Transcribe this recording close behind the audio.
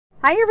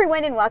Hi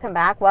everyone and welcome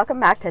back.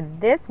 Welcome back to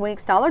this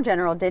week's Dollar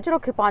General digital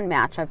coupon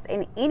matchups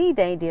and any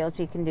day deals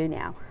you can do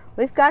now.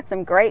 We've got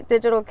some great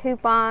digital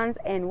coupons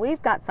and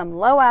we've got some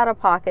low out of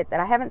pocket that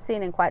I haven't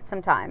seen in quite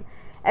some time.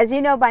 As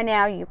you know by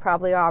now, you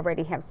probably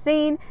already have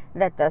seen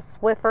that the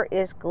Swiffer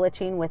is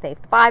glitching with a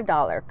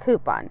 $5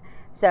 coupon.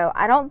 So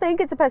I don't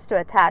think it's supposed to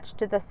attach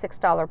to the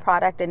 $6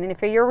 product, and if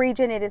for your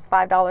region it is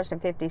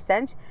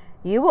 $5.50,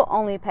 you will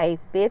only pay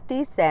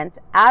 50 cents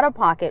out of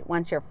pocket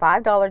once your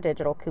 $5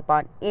 digital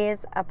coupon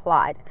is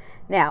applied.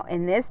 Now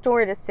in this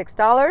store it is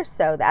 $6,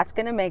 so that's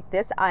going to make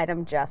this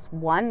item just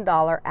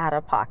 $1 out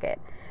of pocket.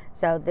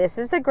 So this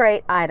is a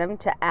great item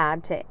to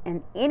add to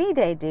an any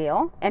day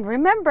deal. And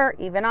remember,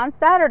 even on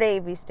Saturday,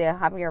 if you still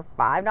have your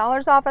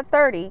 $5 off at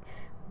 30,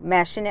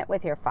 meshing it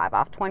with your 5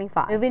 off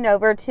 25. Moving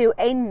over to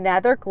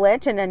another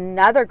glitch, and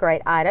another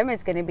great item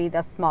is going to be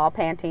the small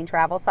Pantene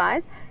travel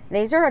size.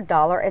 These are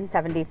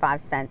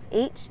 $1.75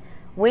 each.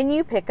 When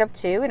you pick up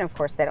two, and of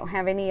course they don't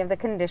have any of the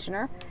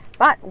conditioner,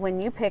 but when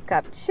you pick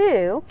up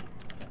two,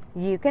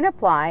 you can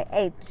apply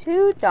a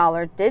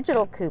 $2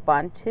 digital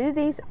coupon to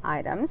these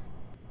items,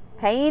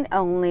 paying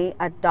only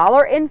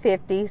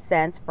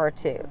 $1.50 for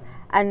two.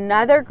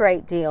 Another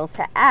great deal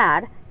to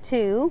add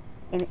to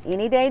an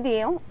any day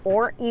deal,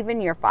 or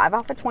even your 5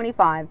 off of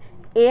 25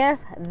 if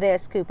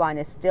this coupon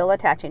is still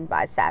attaching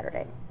by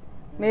Saturday.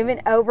 Moving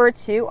over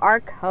to our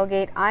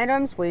Colgate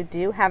items, we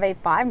do have a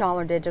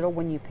 $5 digital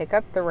when you pick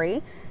up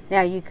three.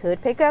 Now you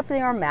could pick up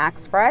your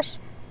Max Fresh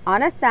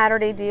on a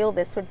Saturday deal.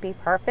 This would be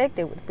perfect.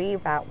 It would be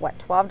about what,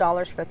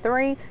 $12 for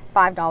three,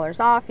 $5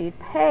 off. You'd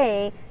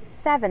pay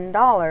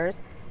 $7.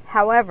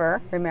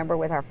 However, remember,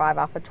 with our 5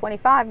 off of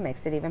 25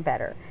 makes it even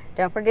better.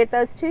 Don't forget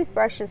those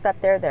toothbrushes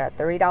up there. They're at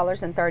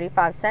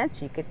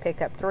 $3.35. You could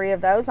pick up three of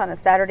those on a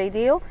Saturday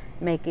deal,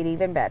 make it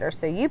even better.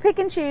 So you pick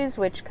and choose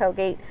which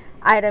Colgate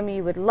item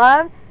you would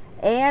love.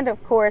 And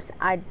of course,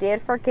 I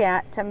did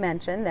forget to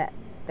mention that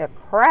the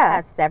Crest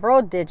has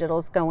several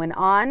digitals going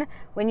on.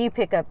 When you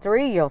pick up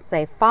three, you'll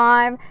save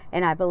 5.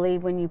 And I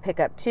believe when you pick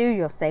up two,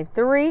 you'll save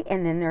 3.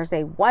 And then there's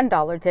a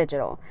 $1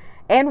 digital.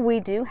 And we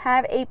do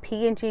have a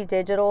P&G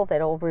digital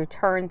that'll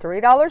return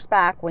 $3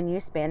 back when you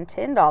spend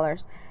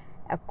 $10.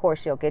 Of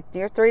course, you'll get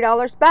your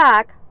 $3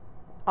 back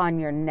on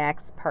your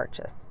next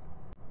purchase.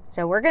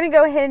 So we're going to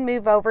go ahead and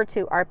move over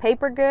to our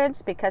paper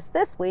goods, because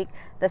this week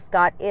the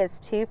Scott is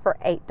 2 for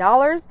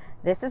 $8.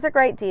 This is a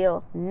great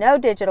deal. No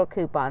digital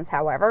coupons,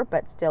 however,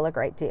 but still a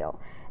great deal.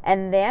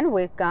 And then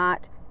we've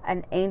got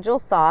an Angel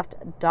Soft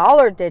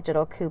dollar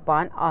digital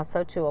coupon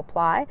also to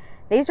apply.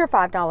 These are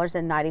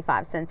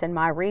 $5.95 in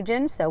my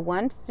region. So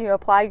once you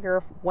apply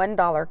your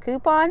 $1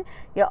 coupon,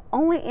 you'll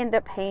only end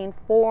up paying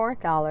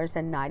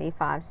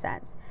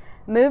 $4.95.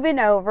 Moving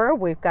over,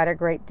 we've got a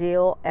great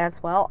deal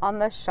as well on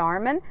the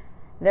Charmin.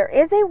 There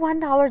is a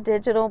 $1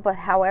 digital, but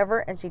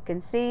however, as you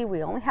can see,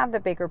 we only have the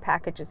bigger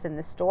packages in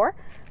the store.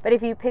 But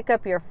if you pick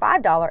up your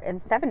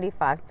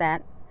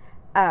 $5.75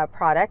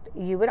 product,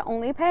 you would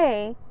only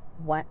pay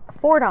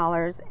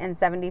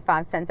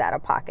 $4.75 out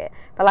of pocket.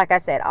 But like I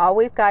said, all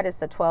we've got is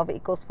the 12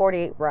 equals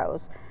 48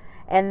 rows.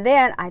 And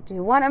then I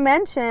do want to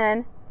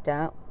mention,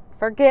 don't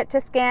forget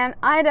to scan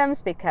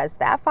items, because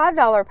that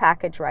 $5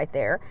 package right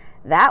there,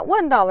 that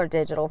 $1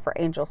 digital for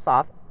Angel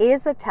Soft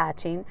is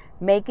attaching,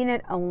 making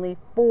it only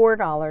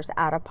 $4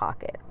 out of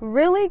pocket.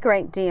 Really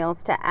great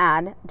deals to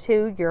add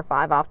to your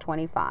 5 off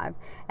 25.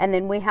 And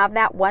then we have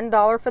that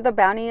 $1 for the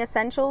Bounty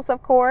Essentials,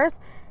 of course.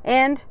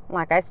 And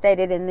like I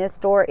stated, in this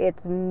store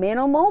it's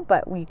minimal,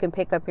 but you can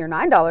pick up your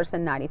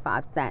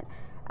 $9.95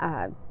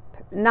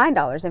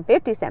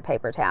 $9.50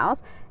 paper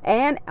towels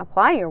and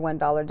apply your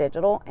 $1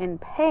 digital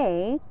and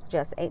pay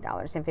just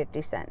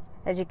 $8.50.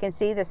 As you can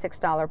see, the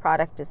 $6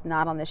 product is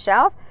not on the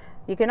shelf.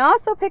 You can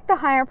also pick the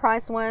higher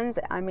price ones.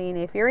 I mean,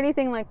 if you're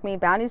anything like me,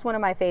 Bounty's one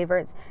of my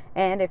favorites,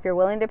 and if you're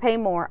willing to pay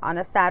more on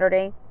a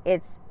Saturday,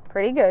 it's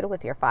pretty good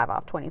with your 5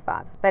 off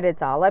 25. But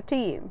it's all up to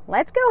you.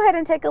 Let's go ahead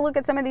and take a look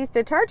at some of these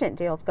detergent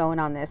deals going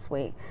on this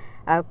week.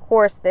 Of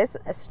course, this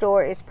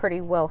store is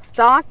pretty well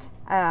stocked.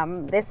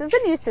 This is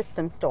a new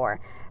system store,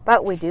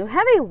 but we do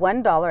have a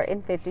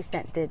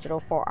 $1.50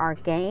 digital for our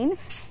Gain,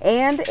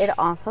 and it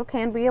also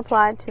can be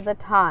applied to the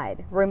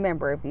Tide.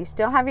 Remember, if you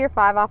still have your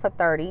 5 off of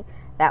 30,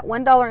 that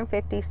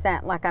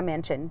 $1.50, like I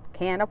mentioned,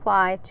 can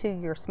apply to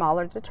your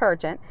smaller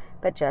detergent,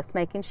 but just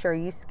making sure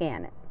you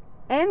scan it.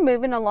 And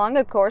moving along,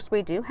 of course,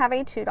 we do have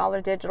a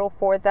 $2 digital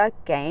for the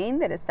Gain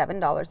that is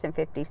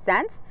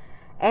 $7.50,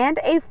 and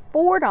a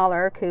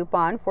 $4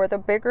 coupon for the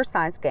bigger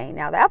size Gain.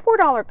 Now that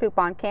 $4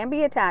 coupon can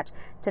be attached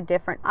to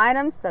different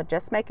items, so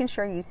just making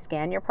sure you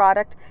scan your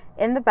product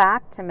in the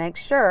back to make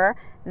sure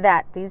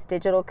that these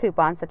digital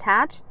coupons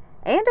attach.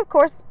 And of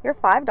course, your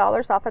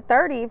 $5 off of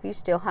 30 if you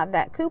still have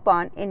that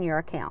coupon in your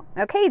account.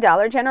 Okay,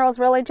 Dollar General is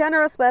really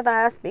generous with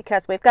us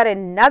because we've got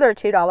another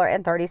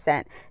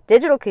 $2.30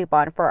 digital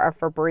coupon for our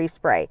Febreze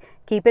spray.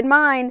 Keep in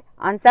mind,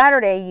 on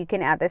Saturday, you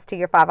can add this to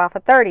your 5 off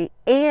of 30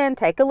 and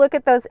take a look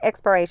at those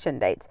expiration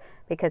dates,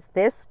 because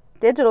this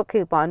digital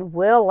coupon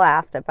will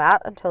last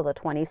about until the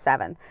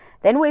 27th.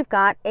 Then we've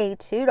got a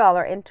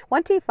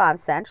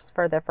 $2.25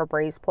 for the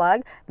Febreze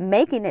plug,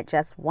 making it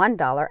just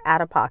 $1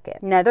 out of pocket.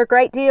 Another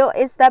great deal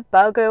is the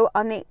BOGO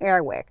on the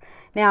air wick.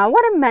 Now I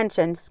want to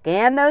mention,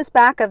 scan those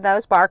back of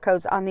those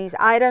barcodes on these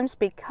items,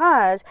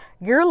 because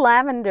your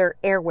lavender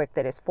air wick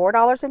that is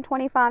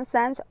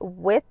 $4.25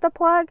 with the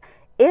plug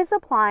is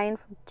applying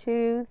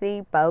to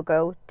the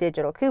BOGO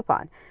digital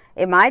coupon.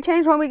 It might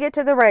change when we get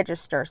to the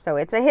register, so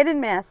it's a hit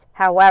and miss.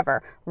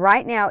 However,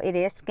 right now it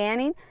is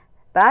scanning,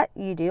 but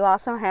you do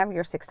also have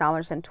your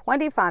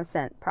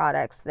 $6.25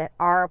 products that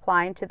are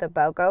applying to the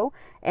BOGO,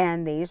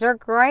 and these are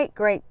great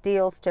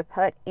deals to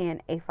put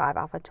in a 5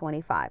 off of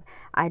 25.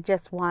 I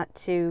just want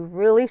to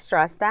really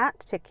stress that,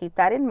 to keep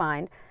that in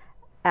mind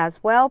as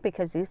well,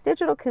 because these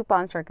digital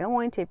coupons are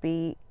going to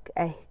be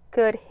a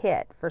good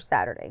hit for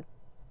Saturday.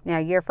 Now,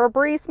 your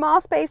Febreze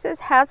Small Spaces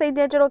has a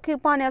digital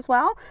coupon as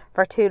well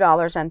for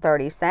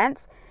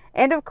 $2.30.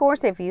 And of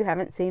course, if you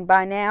haven't seen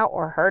by now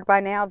or heard by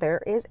now,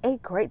 there is a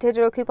great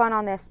digital coupon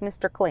on this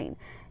Mr. Clean.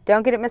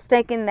 Don't get it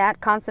mistaken,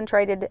 that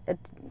concentrated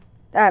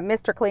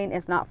Mr. Clean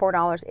is not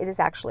 $4, it is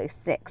actually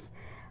 $6.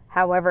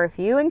 However, if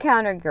you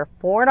encounter your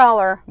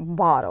 $4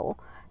 bottle,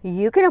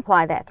 you can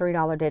apply that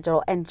 $3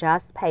 digital and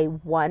just pay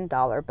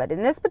 $1. But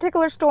in this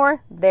particular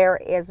store, there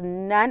is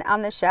none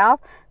on the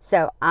shelf.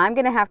 So I'm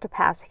going to have to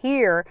pass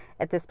here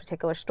at this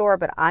particular store,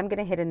 but I'm going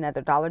to hit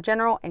another Dollar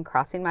General, and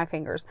crossing my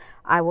fingers,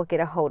 I will get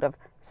a hold of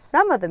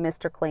some of the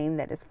Mr. Clean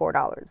that is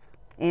 $4.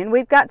 And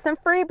we've got some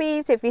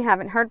freebies if you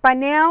haven't heard by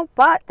now,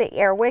 but the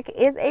Airwick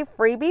is a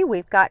freebie.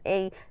 We've got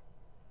a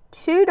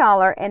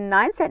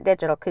 $2.09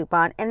 digital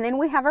coupon, and then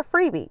we have a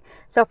freebie.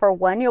 So for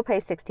one, you'll pay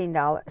 16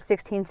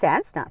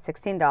 cents, not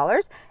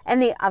 $16,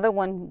 and the other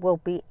one will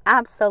be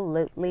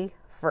absolutely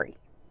free.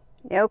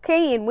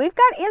 Okay, and we've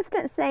got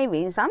instant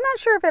savings. I'm not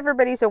sure if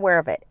everybody's aware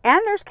of it.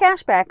 And there's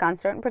cash back on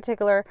certain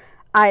particular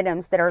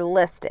items that are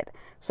listed.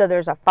 So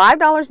there's a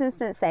 $5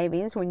 instant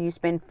savings when you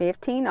spend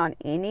 $15 on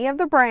any of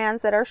the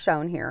brands that are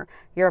shown here.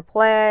 Your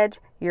Pledge,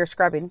 your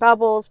scrubbing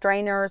bubbles,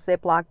 drainers,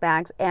 Ziploc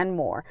bags, and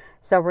more.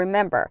 So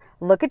remember,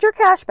 look at your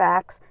cash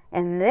backs,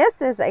 and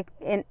this is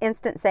an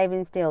instant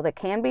savings deal that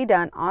can be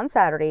done on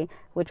Saturday,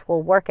 which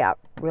will work out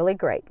really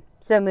great.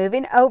 So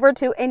moving over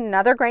to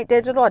another great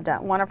digital I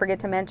don't want to forget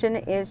to mention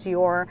is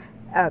your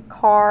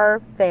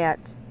car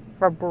vent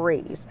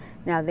Febreze.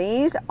 Now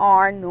these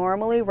are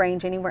normally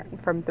range anywhere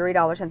from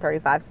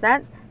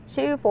 $3.35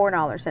 to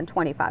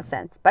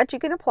 $4.25, but you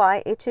can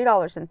apply a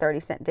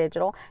 $2.30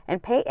 digital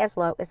and pay as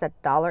low as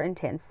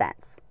 $1.10.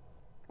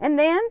 And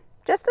then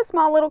just a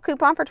small little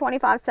coupon for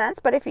 25 cents,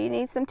 but if you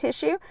need some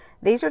tissue,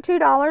 these are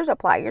 $2.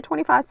 Apply your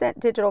 25-cent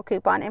digital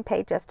coupon and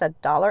pay just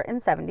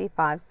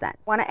 $1.75.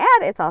 Want to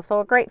add, it's also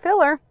a great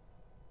filler.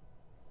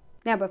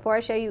 Now, before I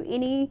show you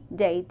any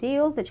day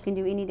deals that you can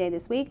do any day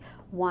this week,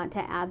 want to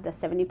add the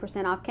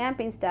 70% off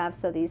camping stuff.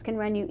 So these can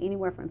run you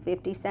anywhere from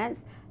 50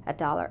 cents,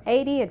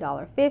 $1.80,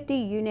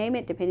 $1.50, you name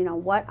it, depending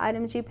on what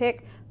items you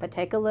pick. But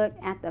take a look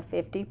at the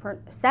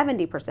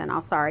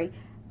 70%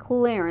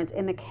 clearance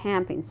in the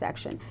camping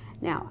section.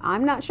 Now,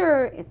 I'm not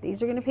sure if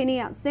these are going to penny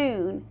out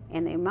soon,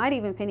 and they might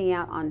even penny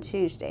out on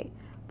Tuesday.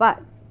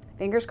 But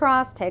fingers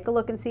crossed, take a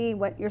look and see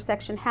what your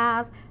section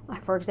has.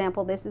 Like for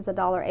example, this is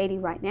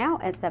 $1.80 right now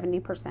at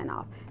 70%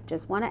 off.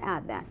 Just want to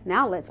add that.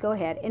 Now let's go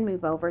ahead and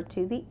move over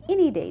to the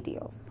any day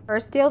deals.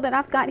 First deal that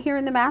I've got here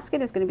in the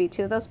basket is going to be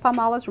 2 of those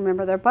Palmolas.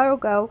 Remember, they're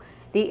BOGO.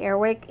 The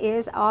Airwick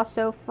is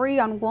also free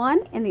on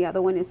one, and the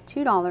other one is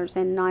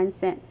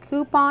 $2.09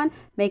 coupon,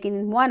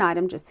 making one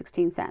item just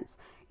 16 cents.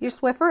 Your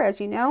Swiffer, as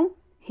you know,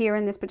 here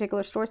in this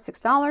particular store,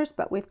 $6,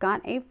 but we've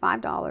got a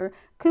 $5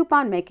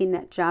 coupon, making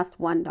it just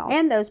 $1.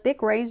 And those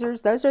big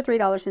razors, those are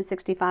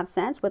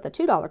 $3.65 with a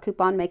 $2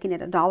 coupon, making it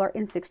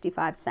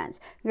 $1.65.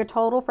 Your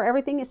total for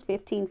everything is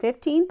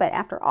 $15.15, but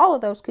after all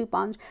of those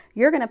coupons,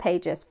 you're going to pay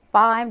just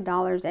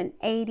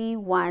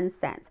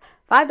 $5.81.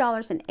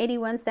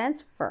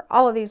 $5.81 for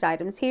all of these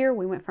items here.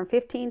 We went from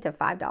 $15 to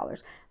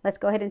 $5. Let's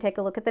go ahead and take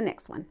a look at the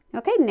next one.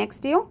 Okay, next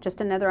deal, just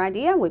another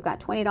idea. We've got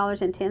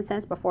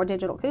 $20.10 before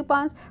digital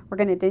coupons. We're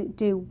going to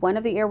do one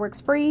of the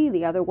Airwicks free,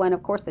 the other one,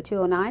 of course, the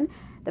 209.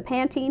 The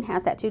Pantene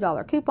has that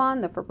 $2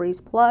 coupon. The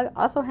Febreze plug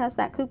also has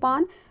that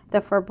coupon. The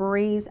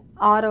Febreze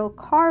Auto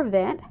Car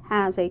Vent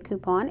has a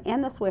coupon,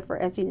 and the Swiffer,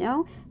 as you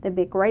know, the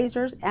big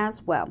razors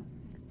as well.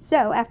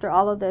 So after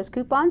all of those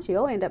coupons,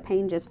 you'll end up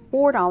paying just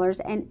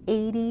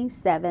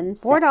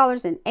 $4.87.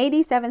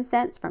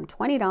 $4.87 from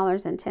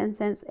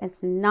 $20.10.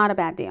 It's not a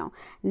bad deal.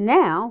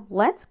 Now,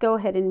 let's go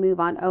ahead and move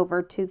on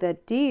over to the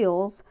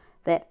deals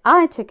that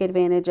I took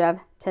advantage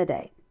of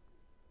today.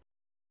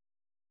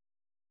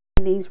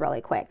 These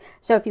really quick.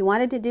 So if you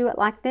wanted to do it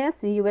like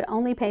this, you would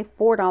only pay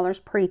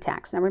 $4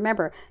 pre-tax. Now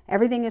remember,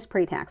 everything is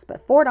pre-tax,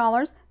 but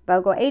 $4,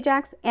 BOGO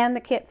Ajax, and the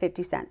kit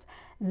 50 cents.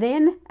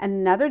 Then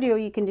another deal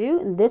you can do,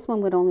 and this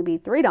one would only be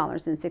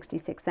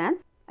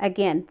 $3.66.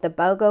 Again, the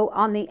BOGO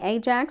on the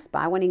Ajax,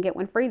 buy one and get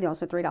one free.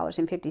 Those are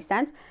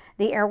 $3.50.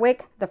 The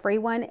Airwick, the free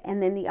one,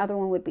 and then the other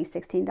one would be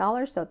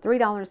 $16, so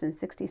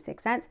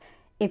 $3.66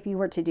 if you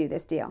were to do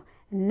this deal.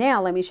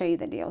 Now let me show you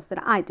the deals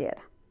that I did.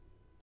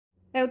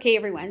 Okay,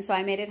 everyone, so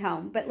I made it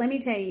home. But let me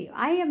tell you,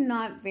 I am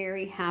not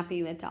very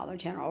happy with Dollar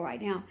General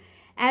right now.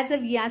 As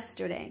of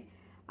yesterday,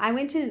 I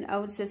went to an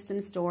old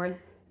system store.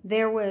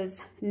 There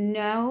was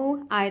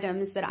no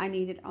items that I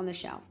needed on the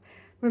shelf.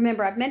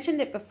 Remember, I've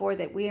mentioned it before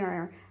that we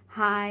are a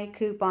high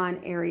coupon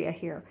area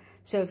here.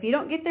 So if you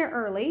don't get there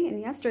early, and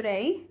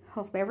yesterday,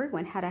 hope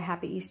everyone had a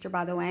happy Easter,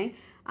 by the way.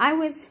 I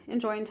was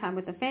enjoying time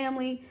with the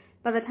family.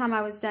 By the time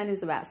I was done, it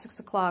was about 6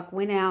 o'clock,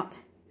 went out,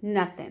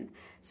 nothing.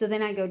 So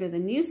then I go to the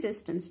new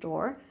system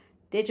store.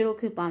 Digital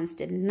coupons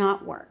did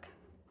not work.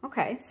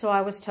 Okay, so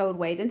I was told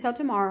wait until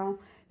tomorrow.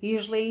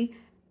 Usually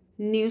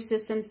new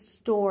system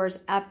stores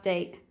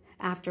update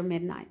after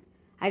midnight.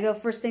 I go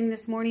first thing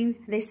this morning,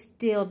 they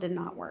still did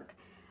not work.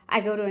 I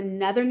go to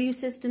another new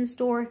system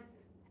store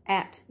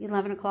at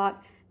 11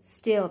 o'clock,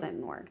 still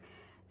didn't work.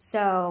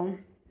 So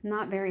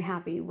not very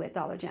happy with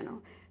Dollar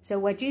General. So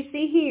what you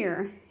see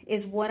here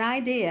is what I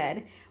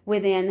did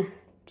within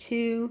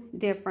 2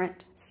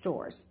 different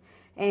stores.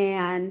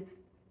 And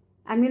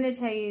I'm going to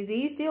tell you,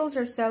 these deals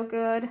are so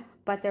good,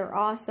 but they're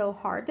also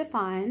hard to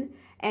find,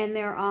 and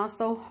they're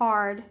also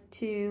hard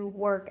to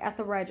work at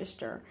the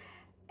register,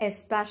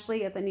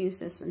 especially at the new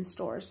system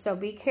stores. So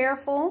be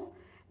careful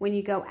when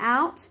you go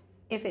out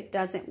if it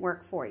doesn't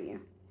work for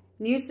you.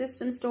 New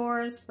system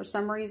stores, for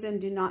some reason,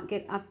 do not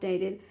get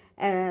updated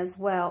as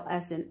well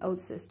as an old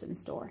system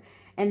store.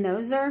 And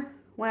those are,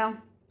 well,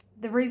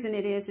 the reason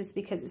it is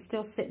because it's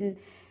still sitting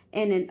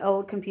in an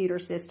old computer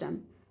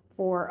system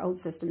for old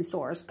system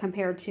stores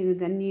compared to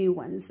the new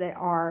ones that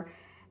are,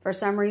 for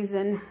some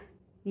reason,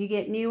 you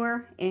get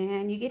newer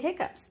and you get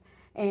hiccups.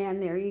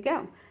 And there you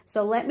go.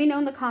 So let me know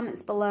in the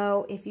comments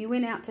below if you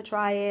went out to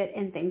try it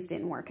and things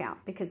didn't work out,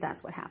 because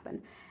that's what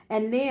happened.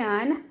 And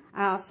then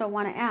I also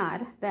want to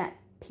add that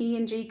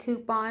P&G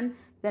coupon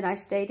that I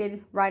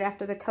stated right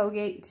after the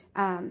Colgate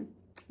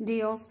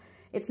deals.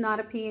 It's not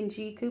a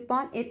P&G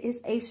coupon. It is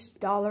a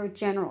Dollar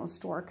General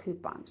store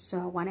coupon. So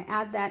I want to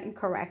add that and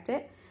correct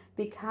it,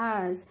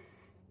 because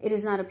it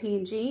is not a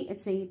P&G.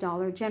 It's a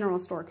Dollar General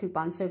store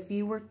coupon. So if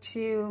you were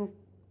to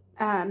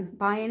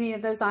buy any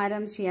of those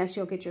items, yes,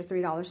 you'll get your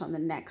 $3 on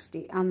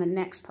the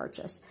next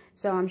purchase.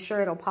 So I'm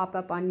sure it'll pop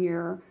up on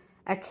your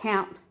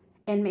account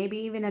and maybe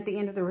even at the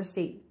end of the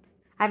receipt.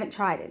 I haven't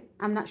tried it.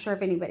 I'm not sure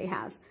if anybody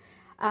has.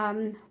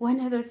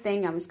 One other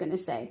thing I was going to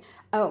say.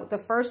 Oh, the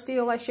first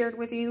deal I shared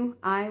with you,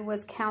 I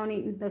was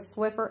counting the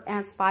Swiffer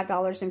as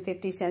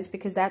 $5.50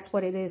 because that's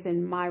what it is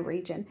in my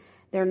region.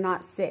 They're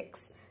not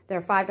 $6.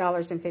 They're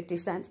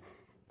 $5.50.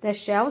 The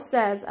shelf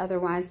says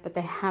otherwise, but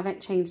they haven't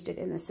changed it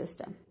in the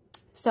system.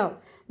 So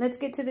let's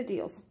get to the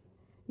deals.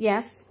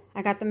 Yes,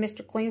 I got the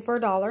Mr. Clean for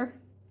 $1.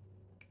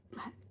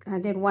 I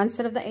did 1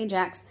 set of the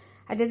Ajax.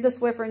 I did the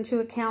Swiffer in 2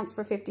 accounts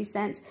for 50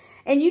 cents.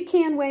 And you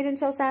can wait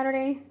until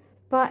Saturday,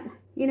 but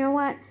you know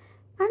what?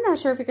 I'm not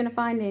sure if you're going to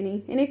find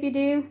any. And if you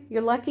do,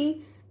 you're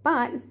lucky,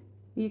 but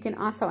you can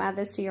also add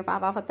this to your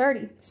 5 off of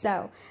 30.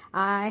 So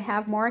I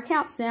have more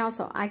accounts now,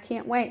 so I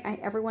can't wait.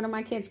 Every one of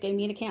my kids gave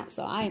me an account,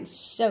 so I am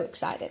so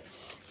excited.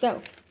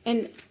 So,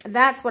 and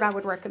that's what I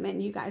would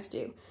recommend you guys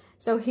do.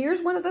 So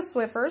here's one of the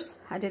Swiffers.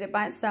 I did it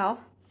by itself.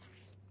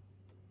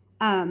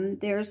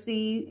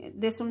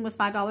 This one was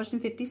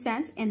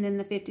 $5.50, and then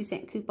the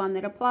 50-cent coupon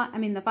that applied,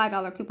 the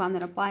 $5 coupon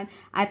that applied,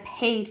 I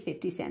paid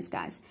 50 cents,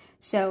 guys.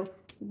 So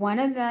one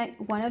of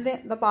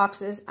the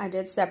boxes I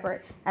did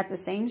separate at the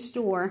same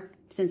store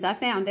since I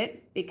found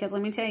it, because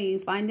let me tell you,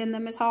 finding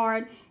them is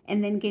hard,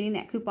 and then getting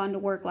that coupon to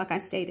work like I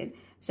stated.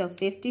 So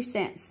 50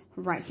 cents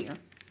right here.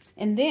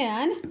 And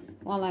then,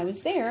 while I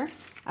was there,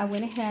 I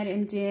went ahead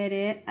and did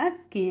it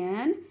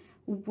again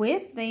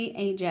with the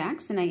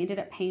Ajax, and I ended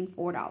up paying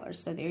 $4.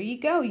 So there you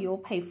go. You'll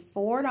pay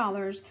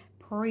 $4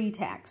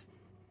 pre-tax.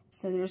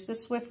 So there's the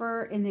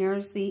Swiffer, and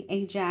there's the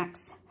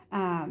Ajax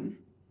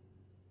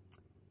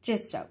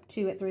Just Soap,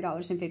 2 at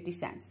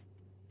 $3.50.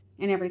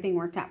 And everything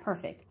worked out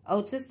perfect.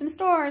 Old system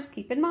stores,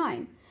 keep in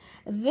mind.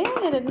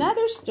 Then at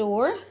another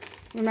store,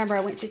 remember I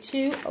went to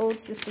 2 old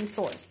system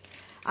stores.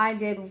 I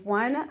did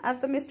 1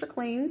 of the Mr.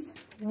 Cleans,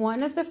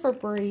 1 of the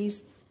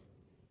Febreze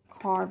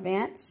car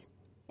vents,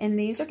 and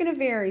these are going to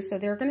vary. So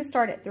they're going to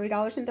start at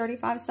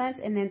 $3.35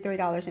 and then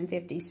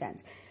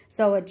 $3.50.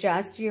 So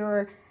adjust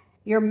your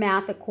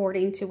math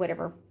according to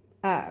whatever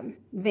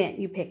vent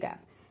you pick up.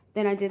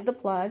 Then I did the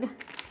plug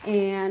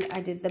and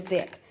I did the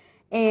Bic.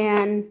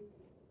 And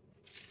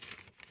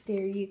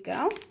there you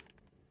go.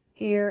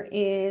 Here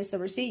is the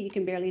receipt. You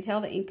can barely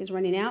tell the ink is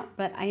running out,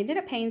 but I ended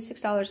up paying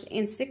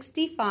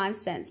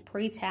 $6.65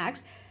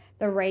 pre-tax.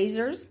 The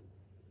razors,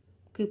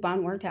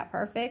 coupon worked out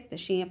perfect. The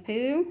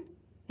shampoo,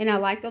 and I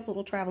like those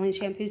little traveling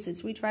shampoos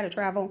since we try to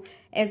travel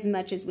as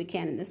much as we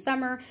can in the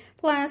summer.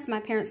 Plus, my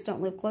parents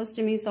don't live close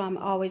to me, so I'm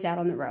always out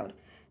on the road.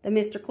 The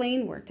Mr.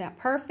 Clean worked out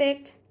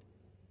perfect.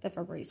 The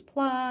Febreze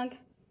plug.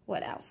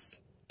 What else?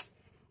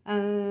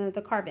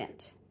 The car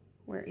vent.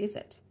 Where is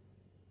it?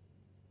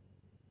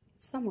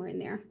 It's somewhere in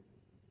there.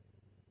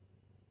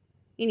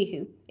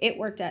 Anywho, it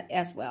worked out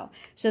as well.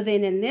 So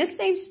then in this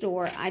same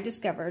store, I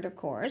discovered, of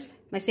course,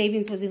 my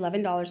savings was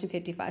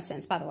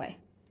 $11.55, by the way.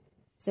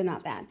 So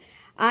not bad.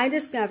 I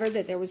discovered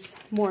that there was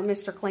more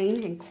Mr.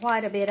 Clean and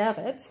quite a bit of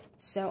it.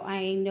 So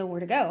I know where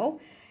to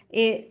go.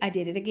 I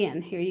did it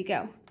again. Here you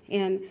go.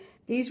 And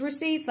these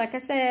receipts, like I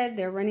said,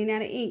 they're running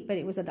out of ink, but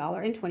it was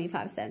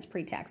 $1.25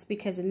 pre-tax,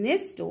 because in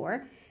this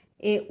store,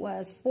 it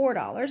was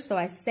 $4. So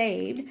I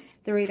saved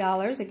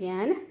 $3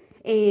 again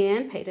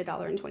and paid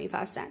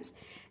 $1.25.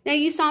 Now,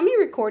 you saw me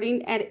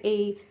recording at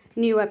a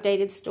new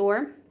updated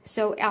store.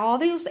 So all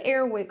those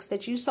air wicks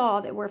that you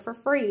saw that were for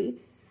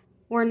free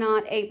were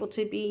not able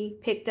to be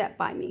picked up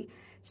by me.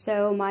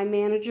 So my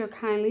manager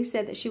kindly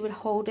said that she would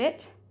hold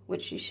it,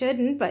 which she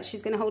shouldn't, but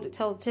she's going to hold it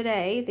till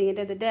today, at the end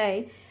of the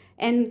day.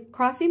 And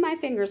crossing my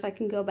fingers, I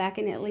can go back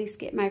and at least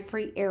get my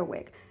free air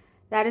wick.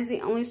 That is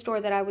the only store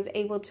that I was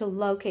able to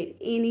locate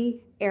any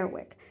air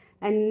wick.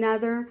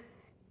 Another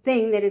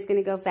thing that is going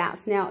to go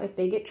fast. Now, if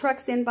they get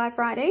trucks in by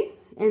Friday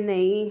and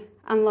they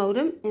unload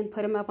them and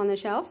put them up on the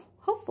shelves,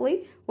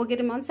 hopefully we'll get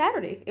them on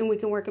Saturday and we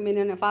can work them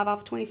in a 5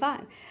 off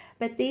 25.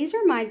 But these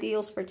are my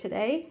deals for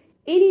today.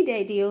 Any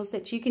day deals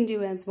that you can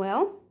do as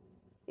well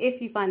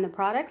if you find the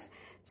products.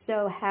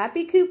 So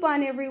happy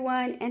coupon,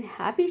 everyone, and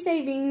happy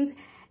savings,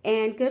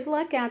 and good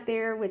luck out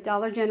there with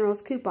Dollar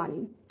General's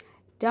couponing.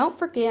 Don't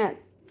forget,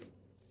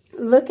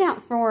 look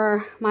out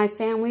for my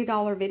Family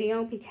Dollar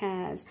video,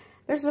 because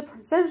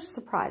there's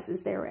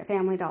surprises there at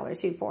Family Dollar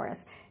too for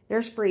us.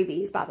 There's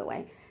freebies, by the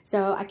way.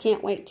 So I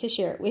can't wait to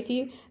share it with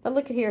you. But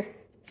look at here.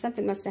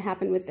 Something must have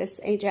happened with this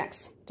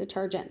Ajax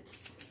detergent.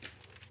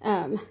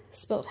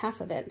 Spilled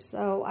half of it.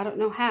 So I don't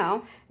know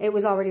how. It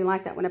was already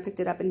like that when I picked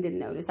it up and didn't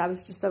notice. I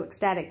was just so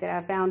ecstatic that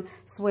I found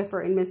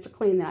Swiffer and Mr.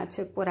 Clean that I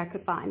took what I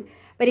could find.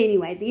 But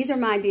anyway, these are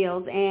my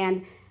deals,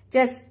 and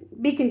just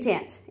be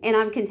content. And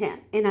I'm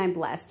content, and I'm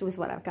blessed with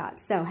what I've got.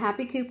 So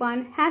happy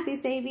coupon, happy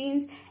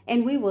savings,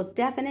 and we will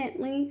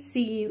definitely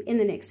see you in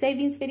the next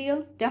savings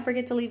video. Don't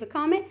forget to leave a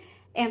comment,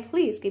 and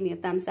please give me a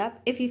thumbs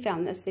up if you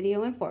found this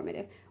video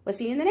informative. We'll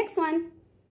see you in the next one.